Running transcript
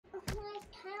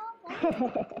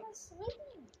I'm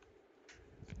sleeping.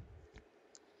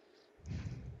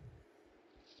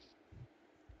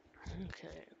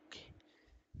 Okay, okay.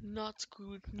 Not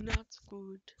good, not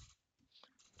good.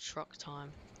 Truck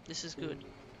time. This is good.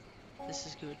 This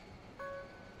is good.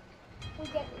 We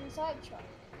get inside truck.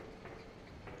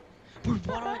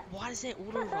 Bro, why does it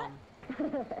auto run?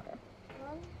 Run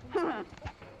inside truck.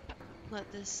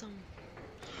 Like there's some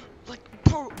like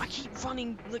bro, I keep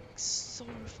running like so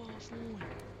far forward.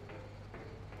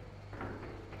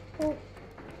 Oh.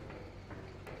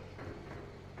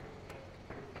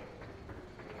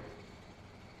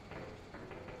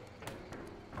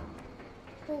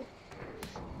 Oh.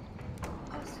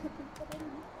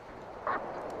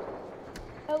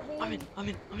 Help me. I'm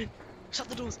in. Shut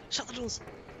the doors, shut the doors.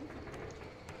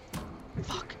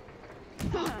 Fuck.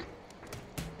 Fuck.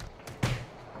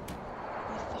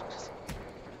 Who the fuck is...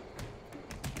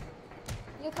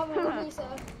 You're coming with me,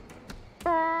 sir.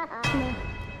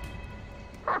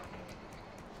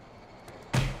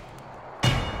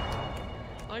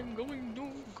 I'm going to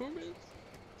commit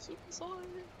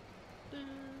suicide. Dun,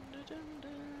 dun, dun,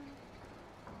 dun.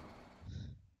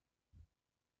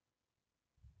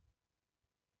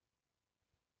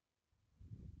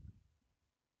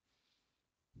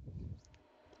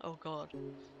 Oh god.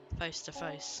 Face to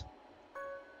face.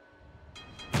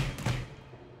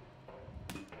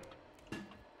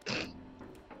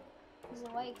 He's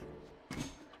awake.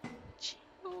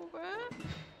 Chill, bro.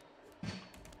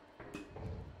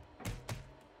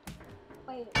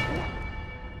 Wait. I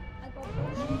got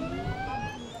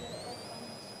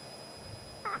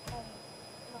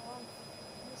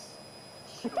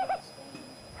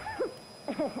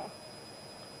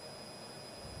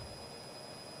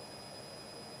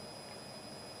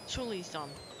Surely he's done.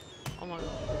 Oh my god.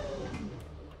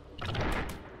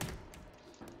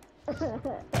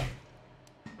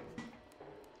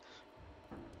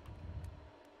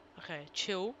 Okay,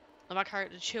 chill. Let my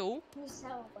character chill. He's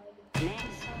celebrating.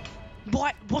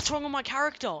 Why? What's wrong with my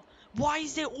character? Why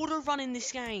is there auto run in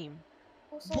this game?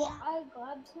 Also, What? I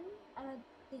grabbed him and I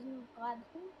didn't grab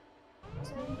him.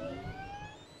 So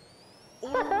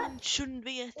Auto run shouldn't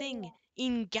be a thing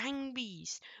in gang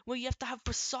beasts where you have to have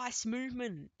precise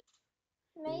movement.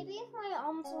 maybe if my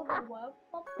arms would work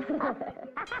properly,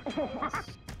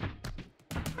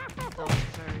 That was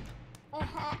very...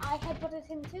 I headbutted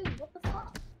him too. What the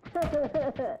fuck?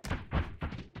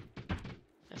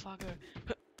 If I go...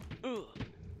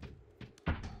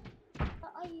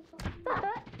 What are you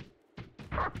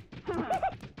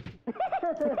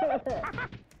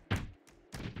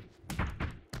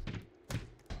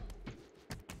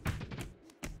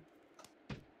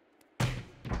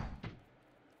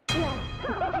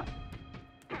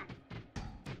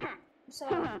So,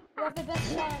 you have the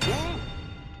best chance.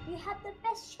 You had the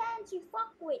best chance, you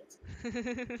fuckwit.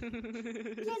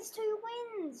 Gets 2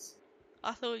 wins.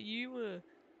 I thought you were...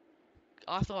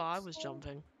 I thought I was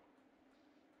jumping.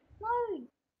 No,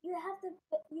 you have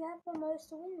the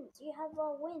most wins. You have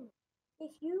a win.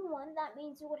 If you won, that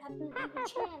means you would have an even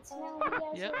chance. Now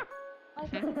he has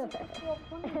like a 50-50 of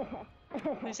winning.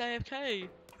 Who's AFK?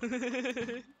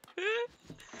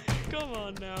 Come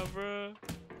on now, bro.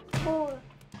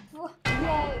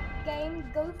 Yeah, game,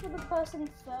 go for the person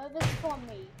furthest from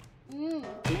me.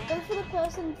 Go for the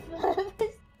person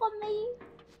furthest from me.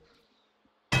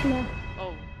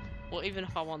 Oh, well, even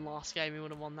if I won last game, you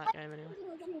would have won that game anyway.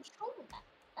 I can't even control that.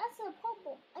 That's the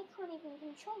problem. I can't even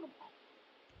control that.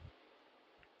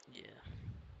 Yeah.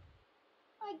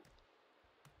 I...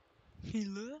 He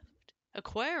left?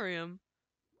 Aquarium?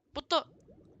 What the?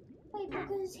 Wait,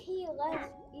 because he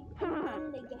left in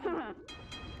the game.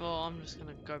 Oh, I'm just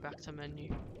gonna go back to menu.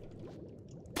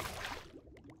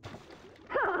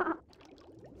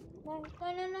 No.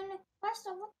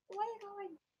 Master, where are you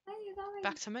going? Where are you going?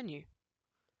 Back to menu.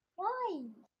 Why?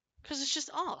 Because it's just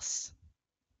us.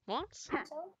 What? So?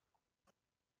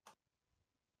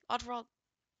 I'd rather...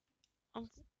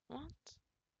 what?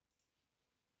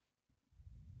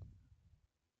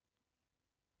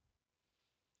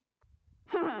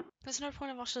 There's no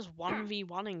point of us just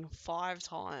 1v1ing 5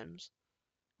 times.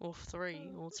 Or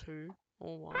 3, or 2,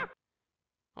 or 1.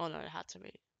 Oh no, it had to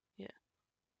be. Yeah.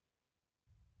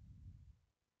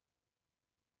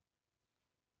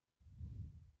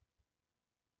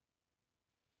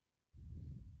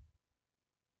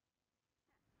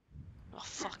 Oh,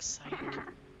 fuck's sake.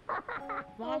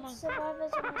 Why am I...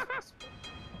 Survivors are supposed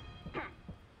to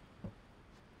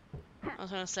I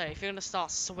was gonna say, if you're gonna start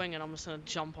swinging, I'm just gonna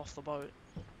jump off the boat.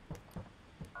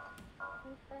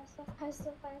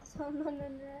 Faster.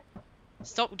 No.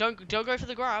 Stop! Don't go for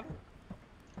the grab.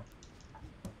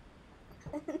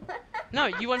 No,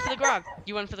 you went for the grab.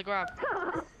 You went for the grab.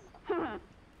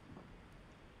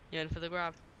 You went for the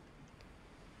grab.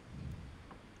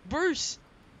 Bruce!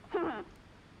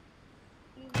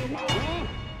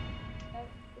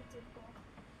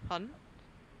 Pardon?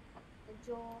 The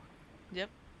jaw. Yep,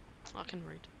 I can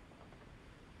read.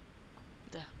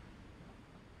 There.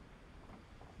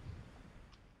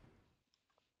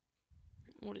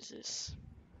 What is this?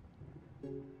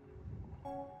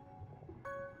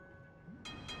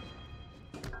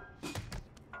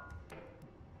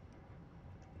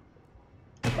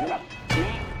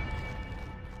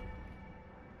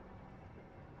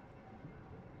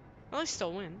 Well, I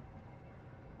still win.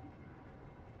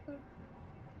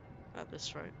 At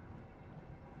this rate.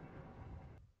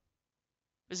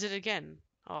 Is it again?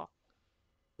 Oh.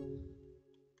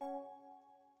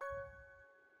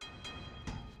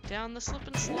 Down the slip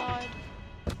and slide.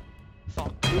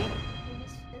 Fuck.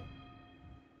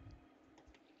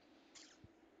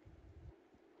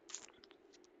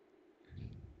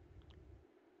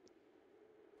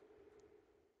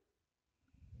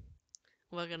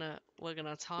 We're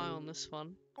gonna tie on this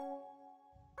one.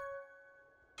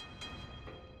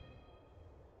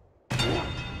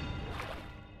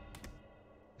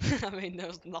 I mean, there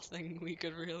was nothing we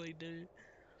could really do.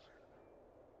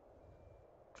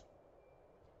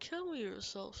 Kill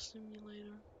yourself,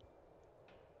 simulator.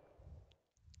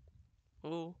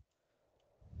 Ooh.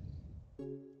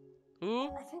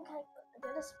 Ooh. I think I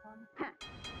got this one.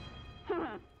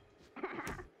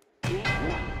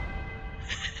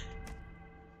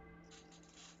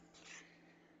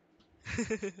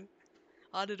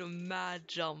 I did a mad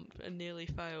jump and nearly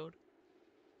failed.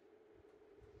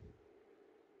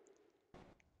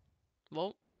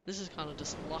 Well, this is kind of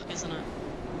just luck, isn't it?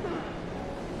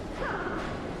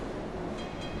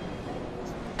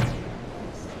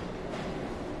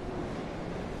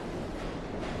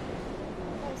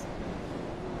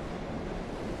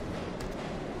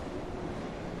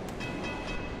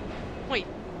 Wait,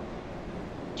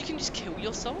 you can just kill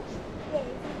yourself? Yeah, you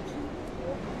can keep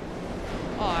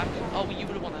Oh, well, you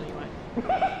would have won anyway.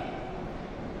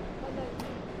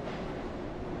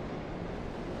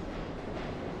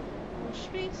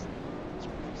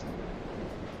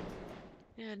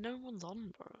 Yeah, no one's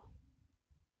on, bro.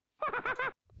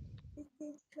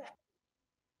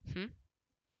 Hmm?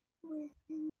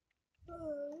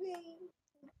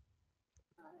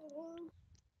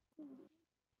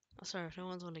 Oh, sorry, if no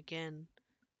one's on again,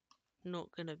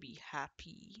 not gonna be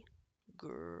happy.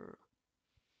 Grr.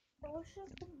 I wish I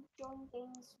could join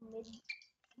games mid.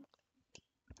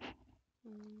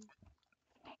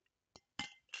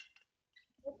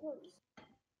 Because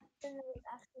then it would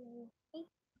actually be.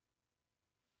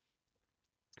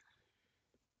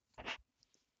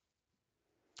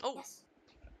 Oh! Yes.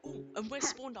 Ooh, and we're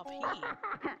spawned up here.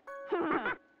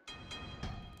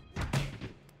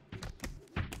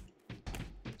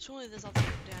 Surely there's other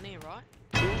people down here, right?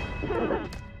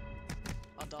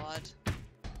 I died.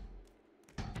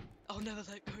 I'll never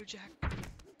let go, Jack.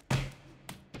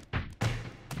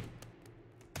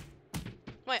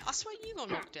 Wait, I swear you got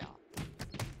knocked out.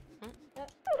 Huh?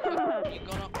 You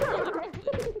got up really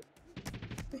quickly.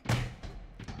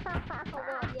 Oh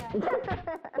god, yeah.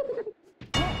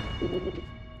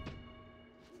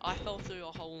 I fell through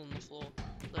a hole in the floor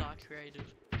that I created.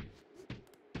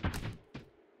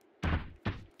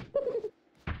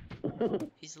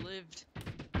 He's lived.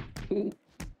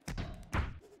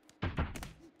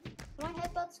 My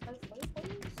headbutt's go free,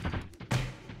 please.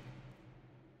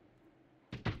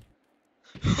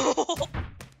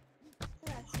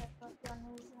 That's headbutt gun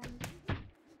reason.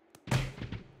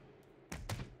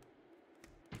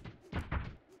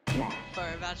 Bro,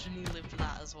 imagine you lived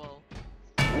that as well.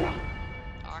 I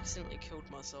accidentally killed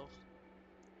myself.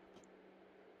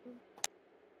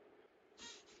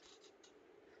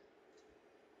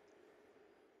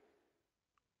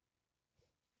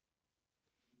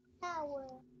 Power.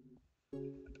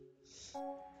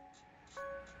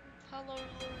 Hello,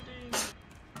 loading.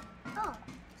 Oh,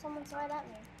 someone's right at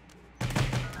me.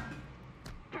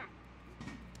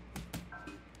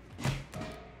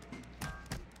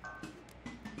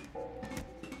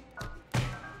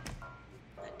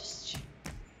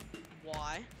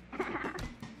 Why? I'm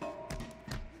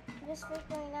just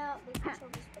figuring out the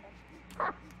controls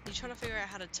better. You're trying to figure out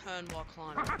how to turn while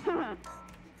climbing.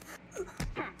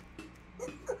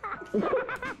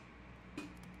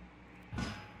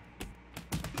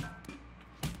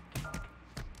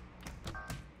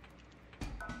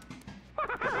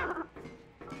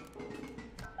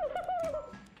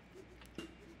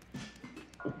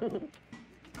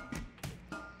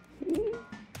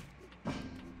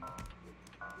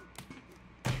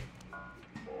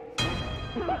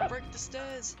 Break the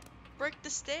stairs! Break the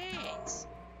stairs!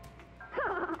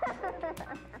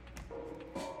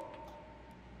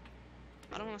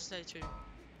 I don't want to stay too.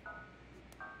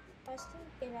 I still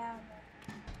get out of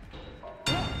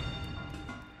there.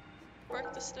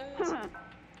 Break the stairs!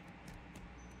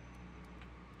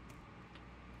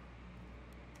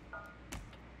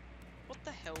 What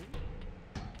the hell?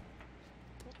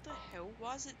 What the hell?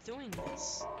 Why is it doing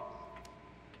this?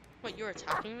 Wait, you're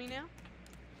attacking me now?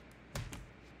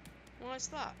 Why is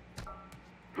that?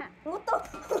 What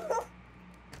the?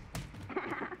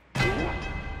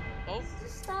 Oh, It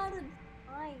just started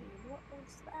flying. What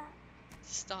was that?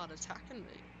 start attacking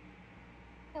me.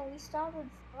 Yeah, we started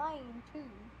flying too.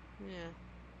 Yeah.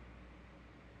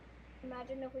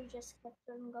 Imagine if we just kept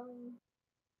them going.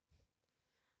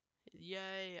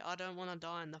 Yay, I don't want to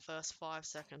die in the first 5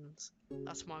 seconds.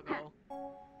 That's my goal.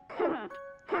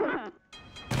 Oh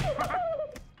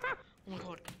my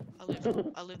god,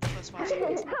 I live the first 5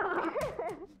 seconds.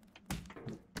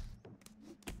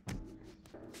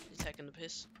 You taking the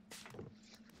piss?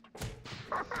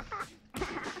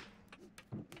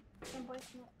 I'm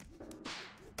breaking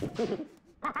it.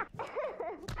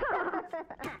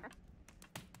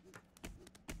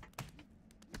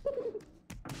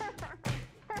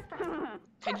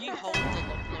 Can you hold the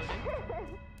lock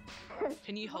loading?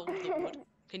 Can you hold the wood?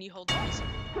 Can you hold the piece?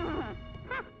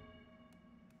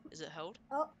 Is it held?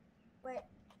 Oh, wait.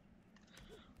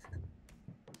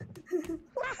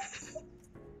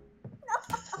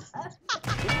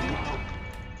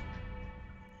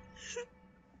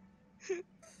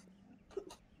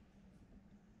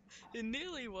 It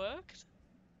nearly worked.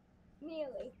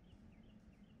 Nearly.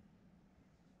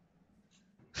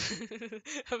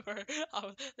 Bro,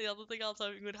 the other thing I was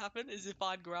hoping would happen is if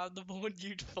I'd grab the board,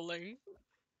 you'd fling.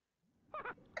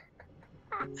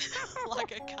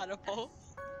 Like a catapult.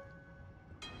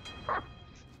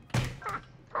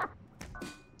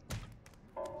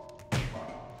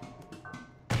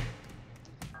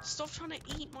 Stop trying to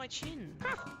eat my chin.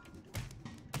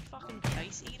 Fucking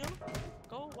face eater.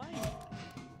 Go away.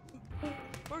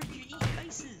 Bro, you eat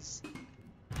faces.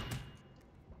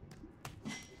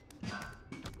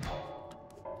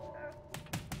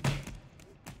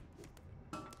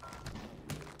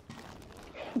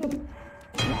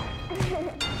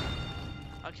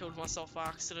 I killed myself by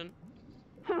accident.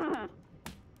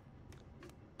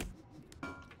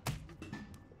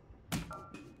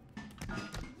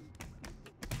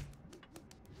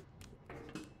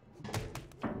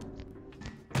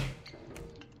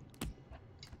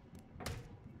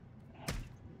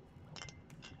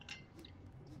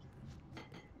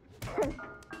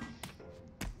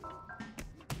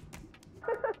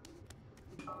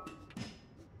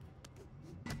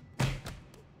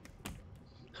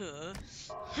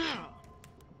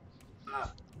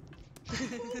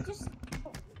 Just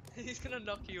He's gonna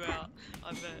knock you out,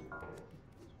 I bet.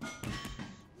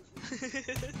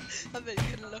 I bet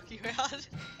he's gonna knock you out.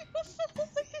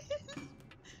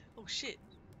 Oh shit,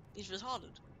 he's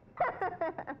retarded.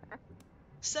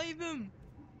 Save him!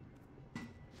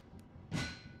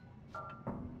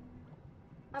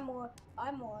 I'm more.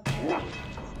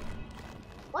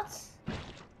 What?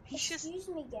 He's just. Excuse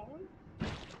me, game.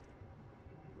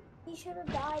 He should have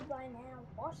died by now.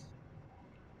 What?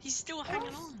 He's still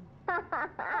hanging on. Why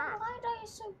died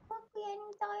so quickly and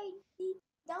he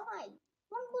died?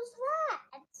 What was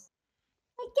that?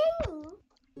 A game?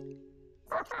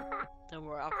 Don't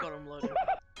worry, I've got him loaded.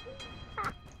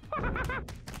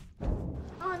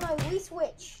 Oh no, we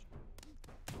switch.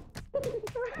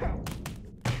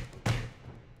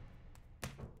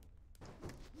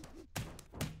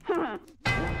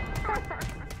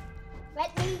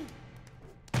 Let me.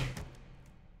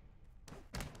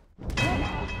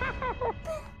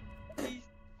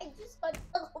 I just got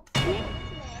teleported in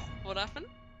there. What happened?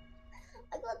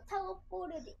 I got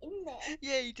teleported in there.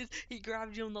 Yeah, he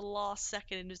grabbed you on the last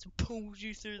second and just pulled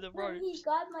you through the And ropes. he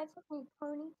got my fucking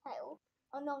ponytail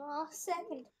on the last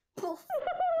second. Poof.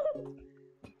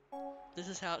 This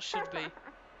is how it should be.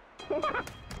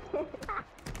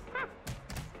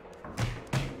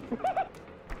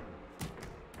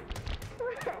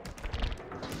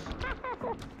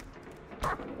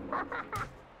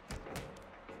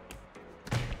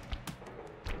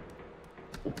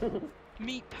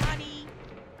 Meat patty!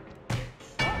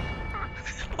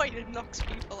 Wait, it knocks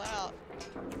people out.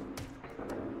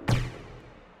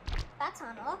 That's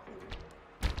unlucky.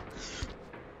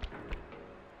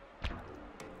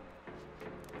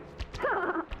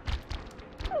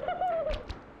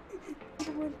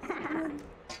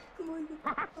 Come on.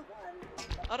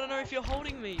 I don't know if you're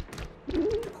holding me.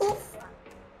 Poof.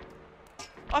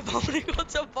 I've only got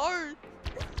to both.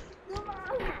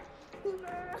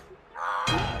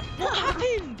 What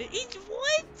happened? It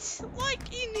what? Like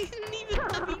it didn't even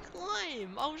let me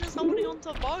climb. I was just holding on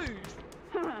to both.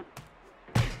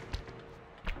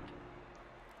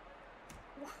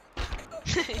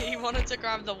 He wanted to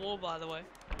grab the wall, by the way.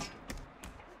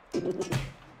 If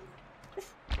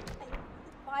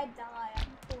I die,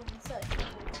 I'm doing such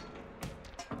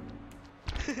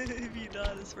a If you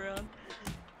die this round,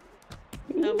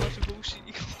 how much bullshit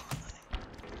you got?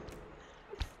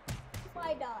 If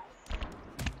I die.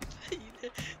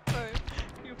 Bro,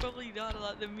 you'll probably die to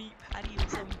like the meat patty or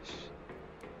some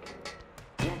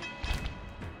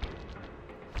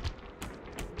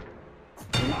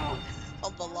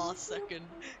on the last second,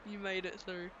 you made it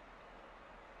through.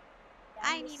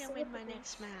 I need to win my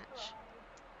next match.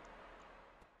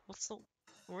 What's the...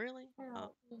 Really?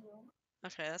 Oh.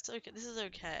 Okay, that's okay. This is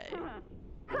okay.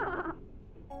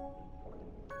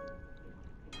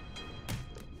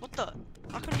 What the?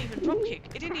 I couldn't even drop kick.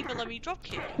 It didn't even let me drop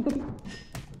kick.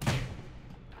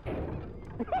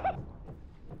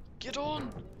 Get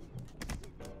on!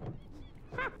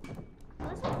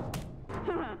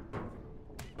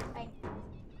 Hey,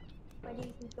 where do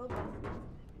you think you're going?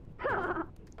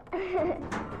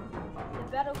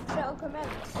 The battle shall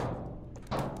commence.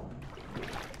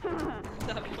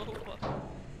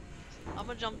 I'm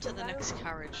gonna jump to the next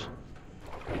carriage.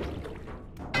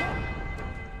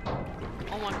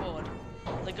 Oh my god.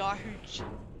 The guy who...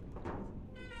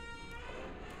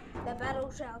 The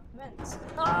battle shall commence.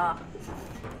 Ah!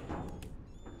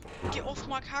 Get off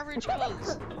my carriage,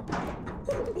 cuz!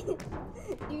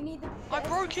 You need the I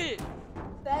broke it!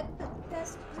 best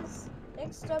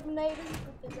exterminators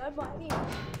because I might be.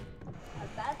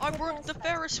 I broke the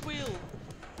Ferris wheel!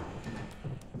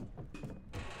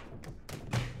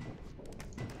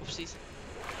 Oopsies.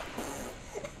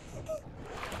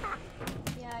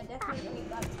 Yeah, I definitely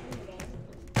got through the game.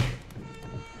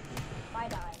 I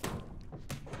died.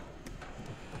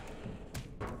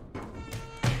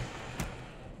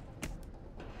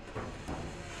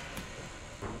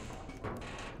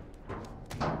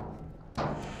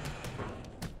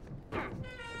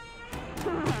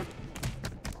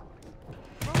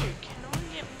 Bro, can I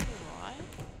get more right?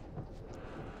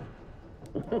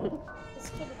 This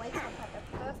kid wakes up at the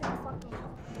perfect fucking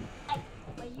time. Hey,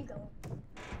 where you going?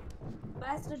 I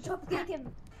have to drop kick him.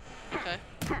 Okay.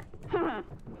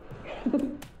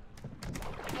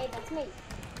 Hey, that's me.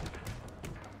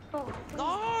 Oh, please. No!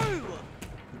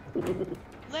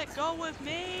 Let go of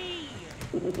me!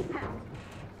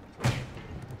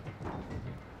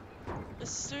 As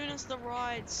soon as the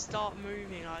rides start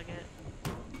moving, I get...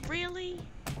 Really?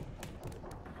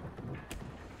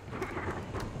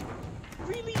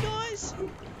 Really, guys?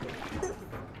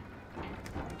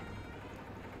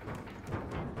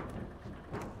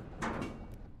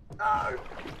 No!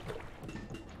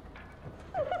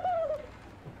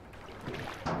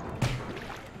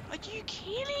 Are you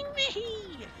kidding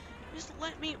me? Just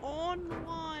let me on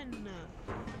one.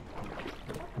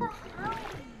 What the hell?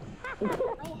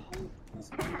 I hate this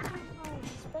game sometimes,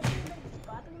 especially like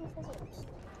battling physics.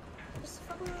 Just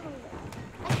fucking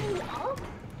let me up?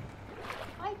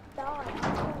 I died.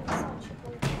 I'm doing such a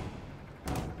good job.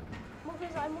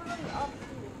 Because I'm already up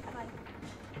here and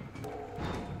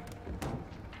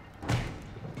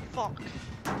Fuck.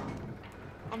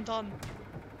 I'm done.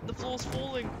 The floor's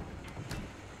falling.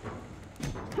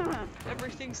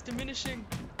 Everything's diminishing.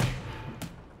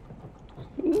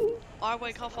 I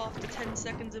wake up after 10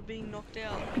 seconds of being knocked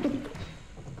out.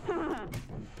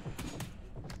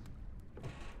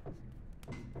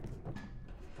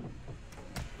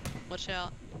 Watch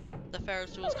out. The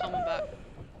Ferris wheel's coming back.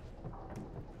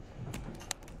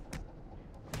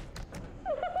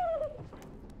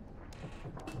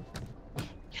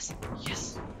 Yes!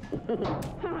 Yes!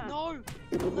 No!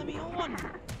 Let me on!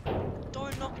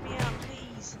 Don't knock me out,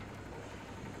 please!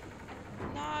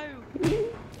 No!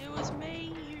 It was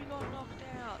me who got knocked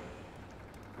out!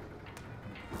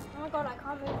 oh my god, I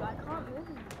can't move. I can't move.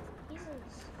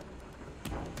 Jesus.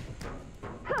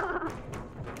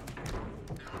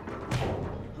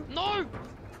 No!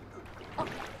 Oh,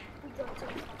 we got so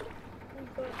far. We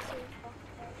got so far.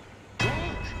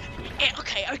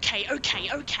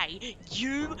 Okay.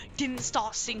 You didn't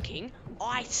start sinking.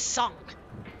 I sunk.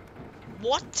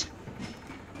 What?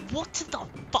 What the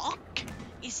fuck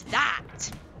is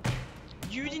that?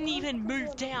 You didn't even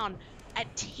move down a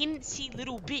teensy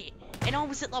little bit, and I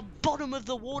was at the bottom of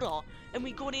the water, and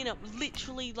we got in at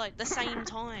literally like the same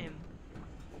time.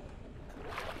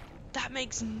 That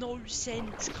makes no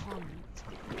sense, cunt.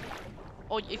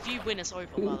 Oh, if you win, it's over,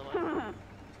 by the way.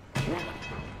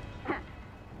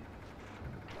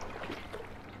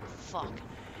 fuck.